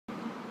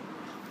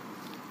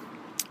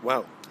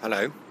Well,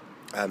 hello.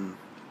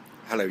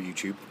 Hello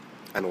YouTube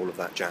and all of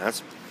that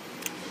jazz.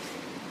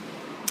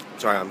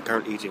 Sorry, I'm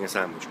currently eating a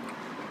sandwich.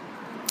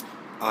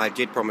 I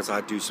did promise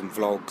I'd do some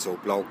vlogs or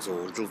blogs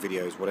or little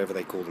videos, whatever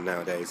they call them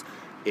nowadays,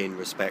 in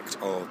respect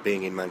of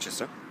being in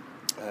Manchester.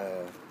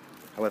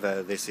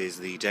 However, this is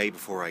the day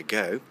before I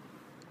go,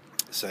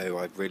 so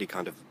I've really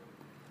kind of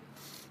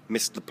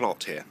missed the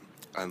plot here.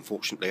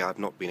 Unfortunately, I've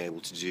not been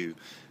able to do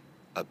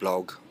a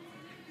blog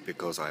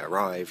because I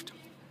arrived.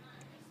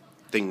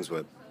 Things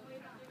were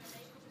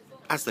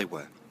as they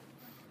were.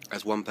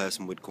 As one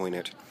person would coin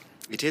it,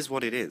 it is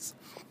what it is.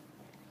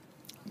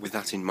 With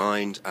that in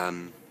mind,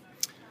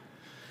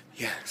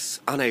 yes,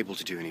 unable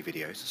to do any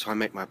videos, so I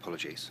make my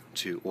apologies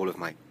to all of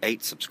my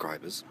 8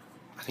 subscribers.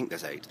 I think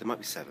there's 8, there might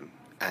be 7,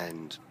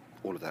 and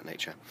all of that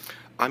nature.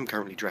 I'm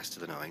currently dressed to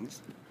the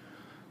nines,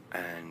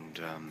 and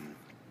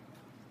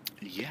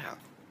yeah,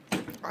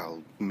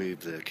 I'll move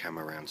the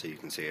camera around so you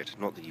can see it.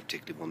 Not that you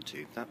particularly want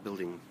to. That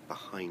building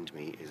behind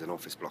me is an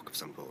office block of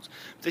some sort.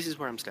 This is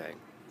where I'm staying.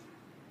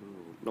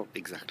 Not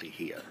exactly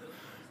here,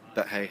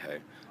 but hey ho.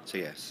 So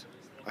yes,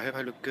 I hope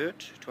I look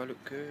good. Do I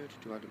look good?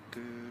 Do I look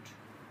good?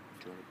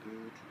 Do I look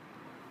good?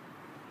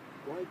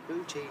 White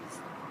booties.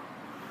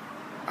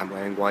 I'm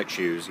wearing white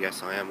shoes.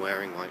 Yes, I am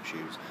wearing white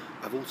shoes.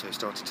 I've also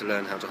started to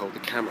learn how to hold the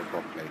camera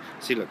properly.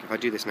 See, look, if I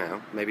do this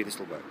now, maybe this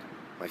will work.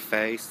 My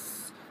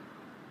face,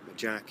 my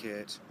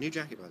jacket, new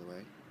jacket by the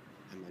way,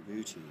 and my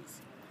booties.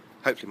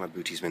 Hopefully my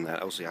booties win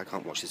that. Also, I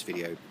can't watch this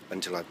video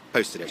until I've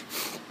posted it.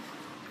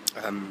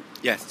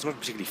 Yes, it's not a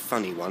particularly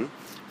funny one.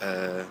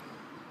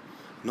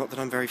 Not that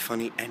I'm very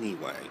funny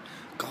anyway.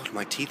 God,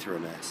 my teeth are a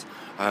mess.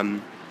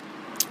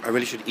 I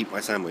really should eat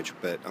my sandwich,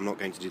 but I'm not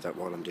going to do that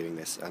while I'm doing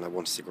this, and I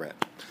want a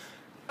cigarette.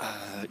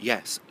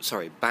 Yes,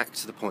 sorry, back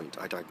to the point,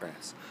 I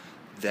digress.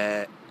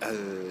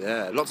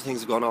 Lots of things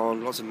have gone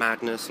on, lots of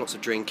madness, lots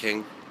of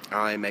drinking.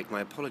 I make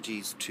my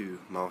apologies to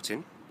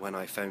Martin when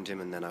I phoned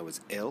him and then I was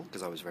ill,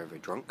 because I was very,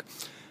 very drunk.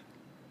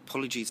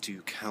 Apologies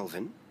to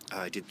Calvin,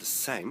 I did the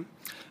same.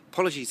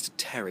 Apologies to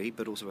Terry,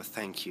 but also a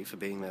thank you for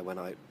being there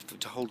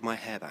to hold my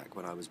hair back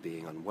when I was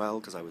being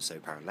unwell because I was so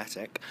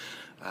paralytic,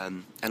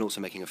 and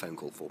also making a phone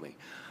call for me.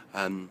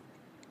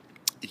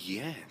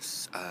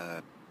 Yes,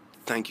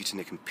 thank you to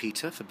Nick and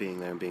Peter for being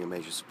there and being a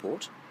major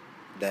support.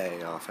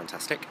 They are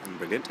fantastic and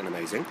brilliant and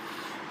amazing.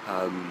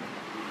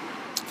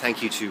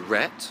 Thank you to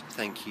Rhett,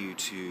 thank you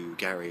to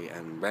Gary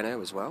and Reno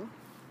as well.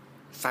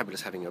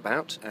 Fabulous having you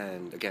about,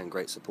 and again,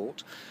 great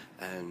support.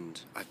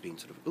 And I've been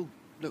sort of, ooh,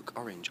 look,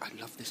 orange. I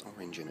love this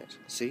orange in it.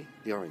 See?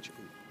 The orange.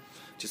 Ooh.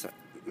 Just that.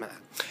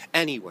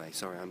 Anyway,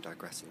 sorry, I'm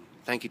digressing.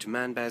 Thank you to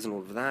Man Bears and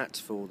all of that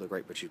for the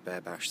Great British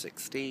Bear Bash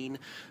 16.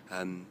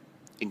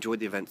 Enjoyed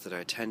the events that I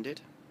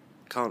attended.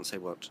 Can't say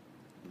what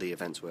the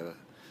events were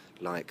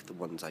like, the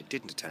ones I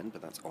didn't attend,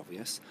 but that's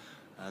obvious.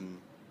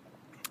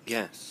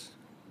 Yes.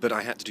 But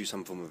I had to do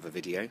some form of a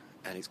video,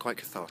 and it's quite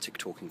cathartic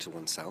talking to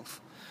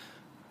oneself.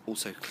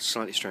 Also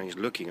slightly strange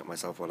looking at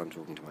myself while I'm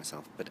talking to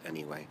myself, but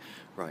anyway.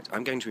 Right,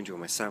 I'm going to enjoy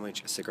my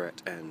sandwich, a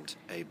cigarette, and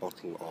a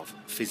bottle of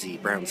fizzy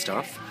brown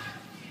stuff.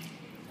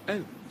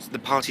 Oh, so the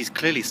party's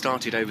clearly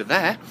started over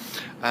there.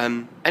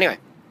 Anyway,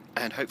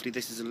 and hopefully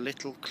this is a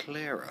little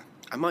clearer.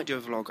 I might do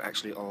a vlog,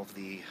 actually, of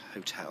the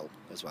hotel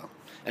as well.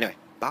 Anyway,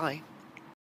 bye!